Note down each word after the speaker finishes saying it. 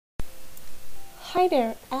Hi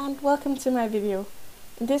there and welcome to my video.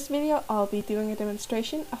 In this video I'll be doing a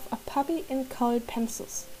demonstration of a puppy in colored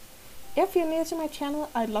pencils. If you're new to my channel,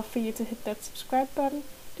 I'd love for you to hit that subscribe button.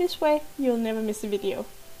 This way you'll never miss a video.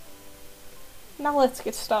 Now let's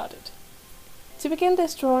get started. To begin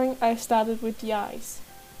this drawing I started with the eyes.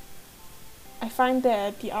 I find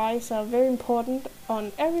that the eyes are very important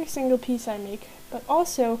on every single piece I make, but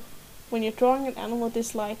also when you're drawing an animal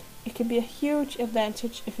this light, it can be a huge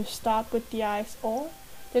advantage if you start with the eyes or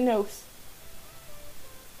the nose.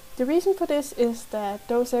 The reason for this is that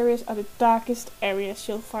those areas are the darkest areas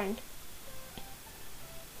you'll find.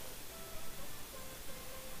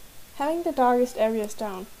 Having the darkest areas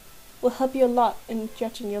down will help you a lot in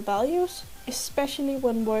judging your values, especially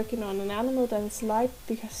when working on an animal that is light,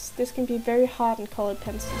 because this can be very hard in colored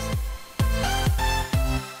pencils.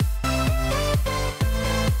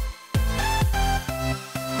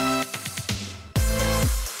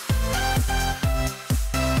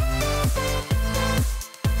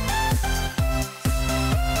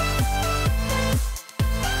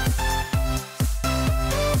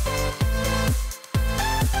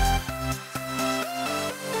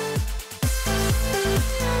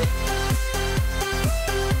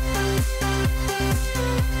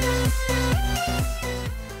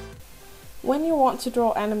 When you want to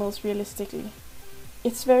draw animals realistically,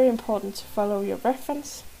 it's very important to follow your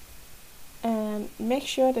reference and make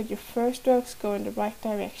sure that your first strokes go in the right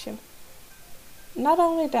direction. Not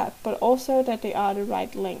only that, but also that they are the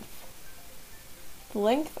right length. The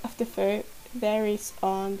length of the fur varies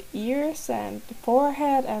on the ears and the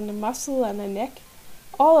forehead and the muscle and the neck,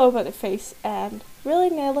 all over the face, and really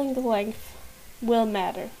nailing the length will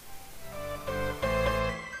matter.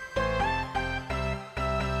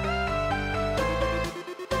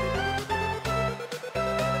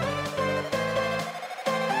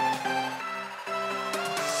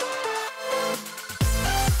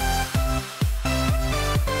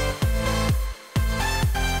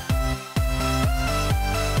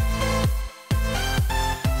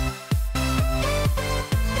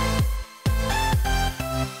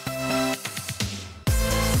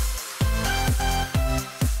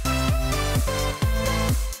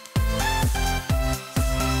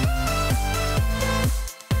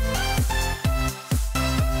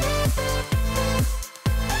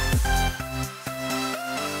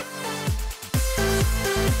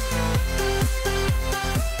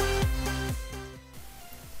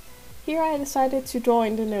 Here I decided to draw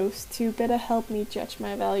in the nose to better help me judge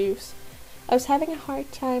my values. I was having a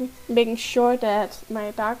hard time making sure that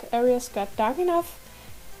my dark areas got dark enough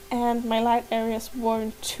and my light areas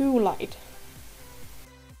weren't too light.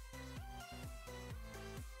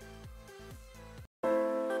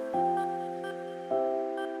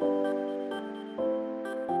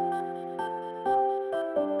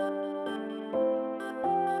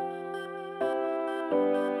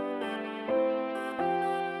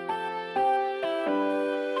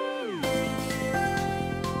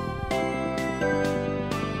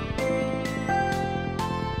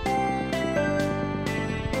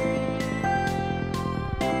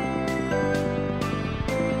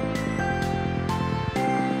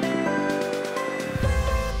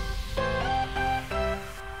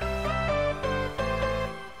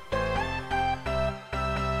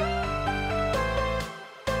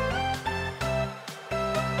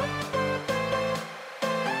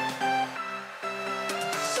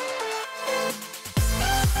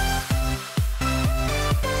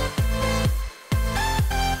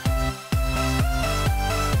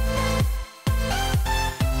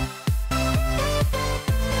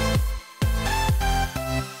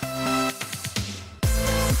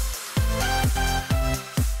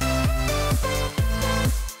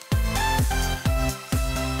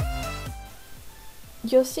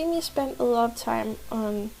 You'll see me spend a lot of time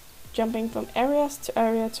on jumping from areas to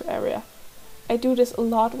area to area. I do this a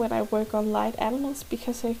lot when I work on light animals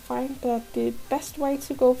because I find that the best way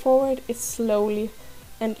to go forward is slowly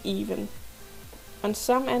and even. On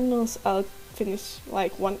some animals I'll finish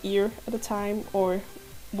like one ear at a time or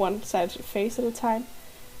one side of the face at a time,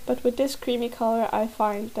 but with this creamy color I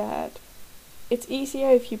find that it's easier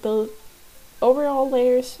if you build overall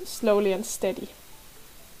layers slowly and steady.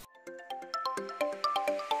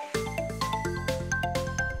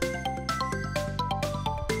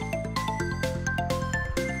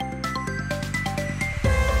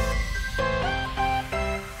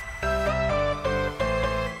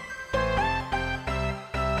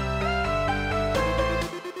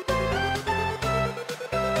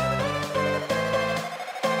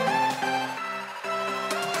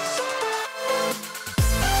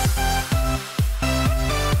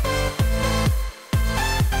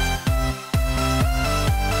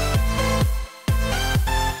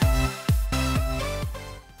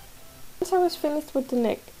 almost finished with the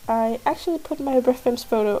neck. I actually put my reference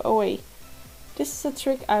photo away. This is a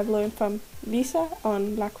trick I've learned from Lisa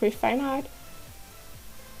on Fine Art.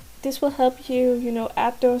 This will help you,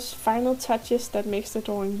 add those final touches that makes the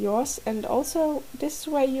drawing yours, and also this is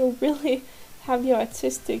where you really have your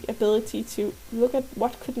artistic ability to look at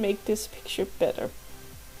what could make this picture better.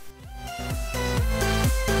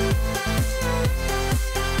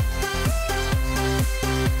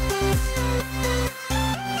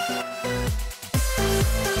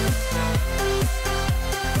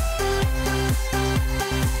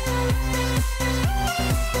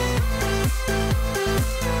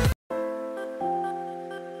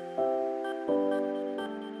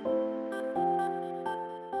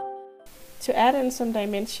 To add in some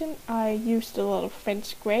dimension, I used a lot of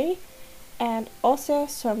French grey and also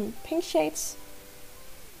some pink shades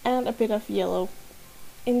and a bit of yellow.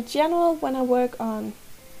 In general, when I work on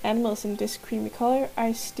animals in this creamy color,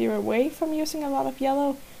 I steer away from using a lot of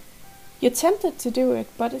yellow. You're tempted to do it,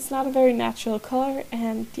 but it's not a very natural color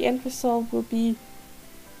and the end result will be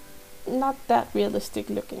not that realistic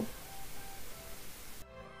looking.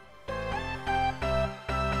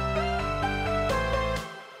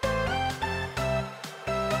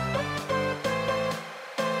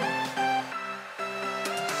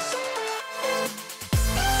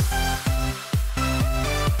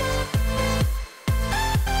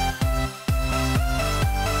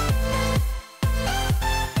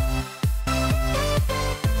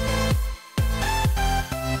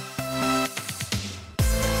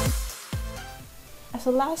 As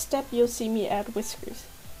a last step, you'll see me add whiskers.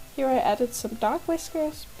 Here I added some dark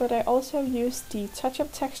whiskers, but I also used the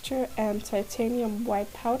touch-up texture and titanium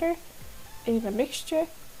white powder in a mixture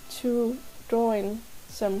to draw in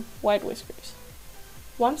some white whiskers.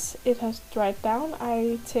 Once it has dried down,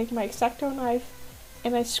 I take my X-Acto knife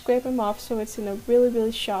and I scrape them off so it's in a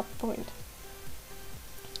really sharp point.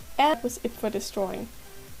 And that was it for this drawing.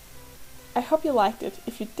 I hope you liked it.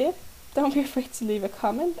 If you did, don't be afraid to leave a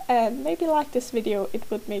comment and maybe like this video, it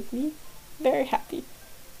would make me very happy.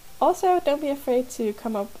 Also, don't be afraid to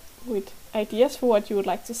come up with ideas for what you would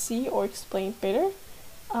like to see or explain better.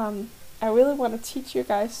 I really want to teach you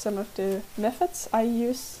guys some of the methods I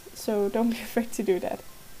use, so don't be afraid to do that.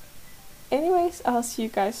 Anyways, I'll see you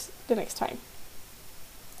guys the next time.